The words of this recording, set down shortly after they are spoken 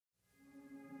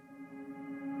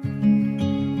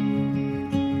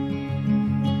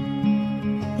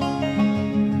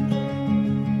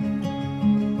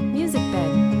Music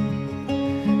bed.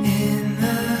 In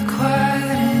the quiet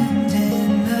and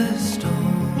in the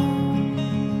storm,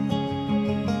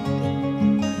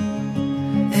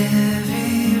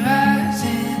 every rise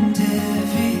and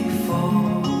every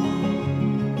fall,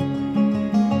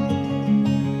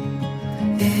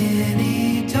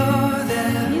 any door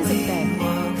that Music we bed.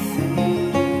 walk through,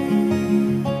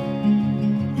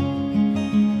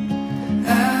 I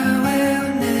will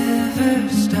never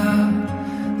stop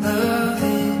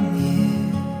loving you.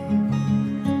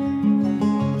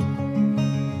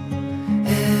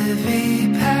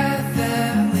 Every path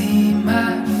that we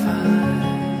might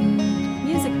find,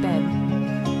 Music bed.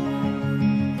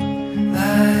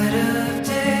 light of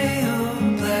day or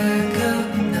black of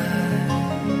night,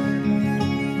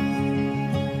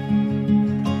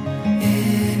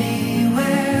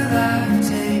 anywhere life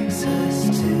takes us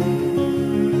to,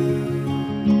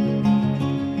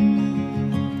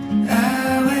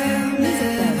 I will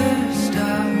never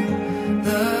stop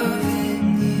loving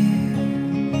you.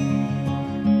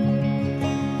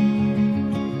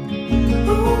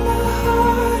 Oh, my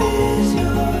heart is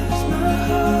yours, my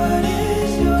heart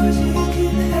is yours, you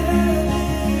can have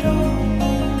it all.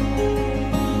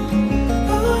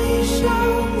 Oh, you show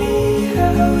me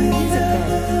how without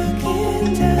looking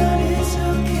down it's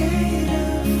okay to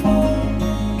fall.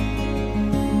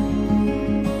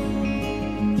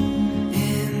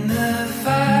 In the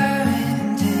fire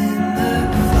and in the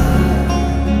flood,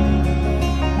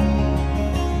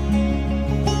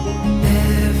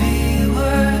 every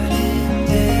word and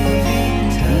every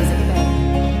touch,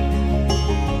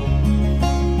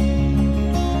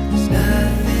 there's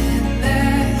nothing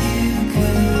that you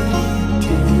couldn't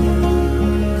do.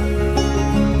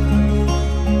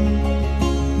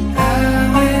 I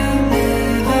will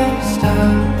never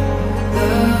stop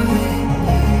loving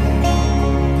you.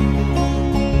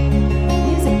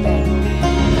 Music bed.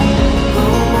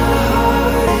 Oh, my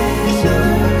heart is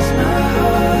yours, my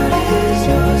heart is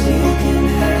yours, you can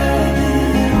have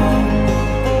it all.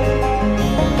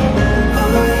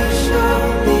 Oh, you show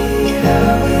me how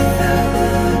without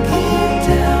looking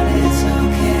down it's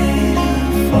okay to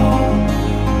fall.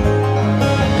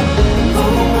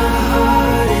 Oh, my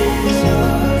heart is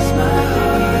yours, my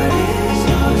heart is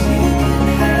yours, you can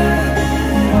have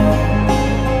it all.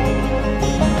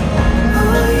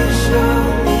 Oh, you show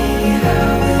me how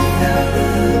without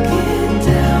looking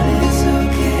down it's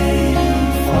okay to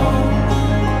fall.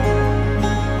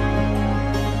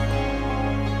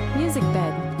 Music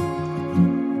bed.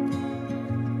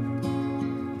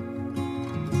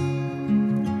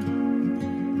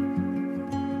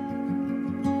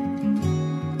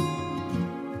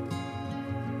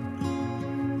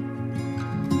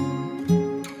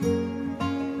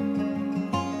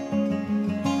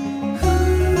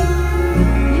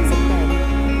 Music bed.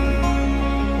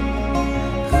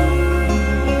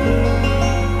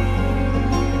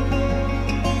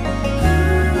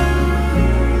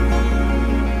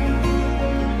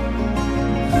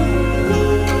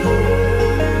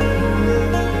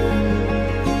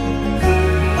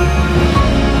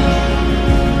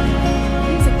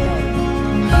 Music bed.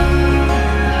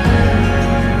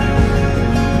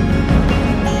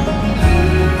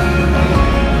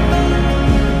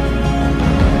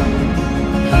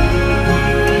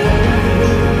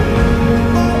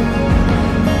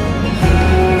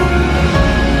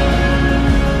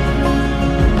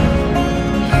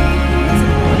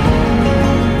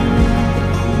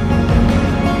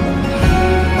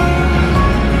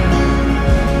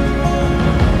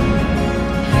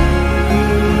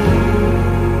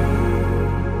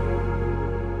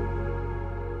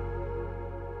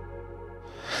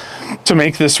 To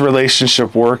make this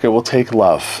relationship work, it will take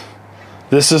love.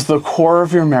 This is the core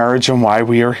of your marriage and why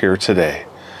we are here today.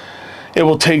 It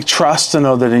will take trust to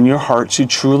know that in your hearts you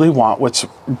truly want what's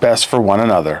best for one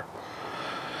another.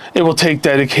 It will take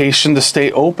dedication to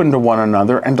stay open to one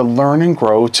another and to learn and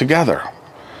grow together.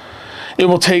 It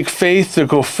will take faith to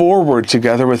go forward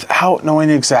together without knowing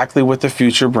exactly what the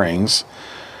future brings.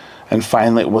 And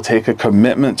finally, it will take a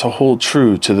commitment to hold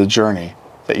true to the journey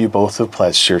that you both have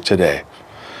pledged here today.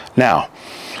 Now,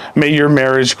 may your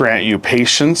marriage grant you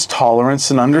patience,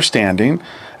 tolerance, and understanding,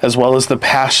 as well as the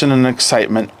passion and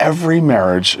excitement every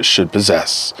marriage should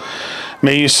possess.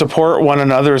 May you support one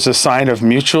another as a sign of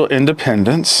mutual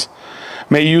independence.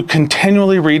 May you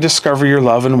continually rediscover your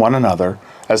love in one another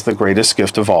as the greatest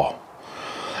gift of all.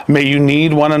 May you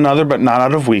need one another, but not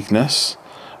out of weakness.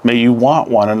 May you want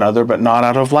one another, but not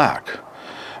out of lack.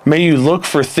 May you look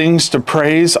for things to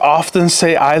praise, often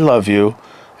say, I love you,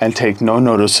 and take no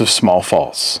notice of small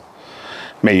faults.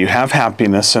 May you have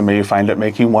happiness, and may you find it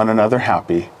making one another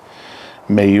happy.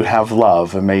 May you have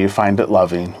love, and may you find it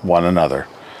loving one another.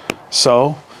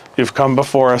 So, you've come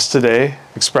before us today,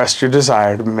 expressed your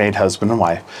desire to be made husband and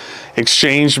wife,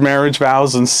 exchanged marriage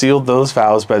vows, and sealed those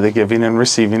vows by the giving and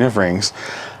receiving of rings.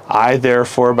 I,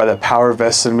 therefore, by the power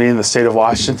vested in me in the state of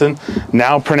Washington,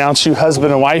 now pronounce you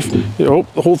husband and wife. Oh,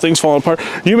 the whole thing's falling apart.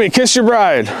 You may kiss your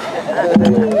bride.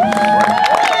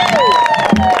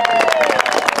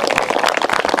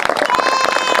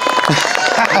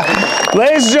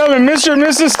 Ladies and gentlemen, Mr. and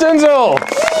Mrs. Stenzel.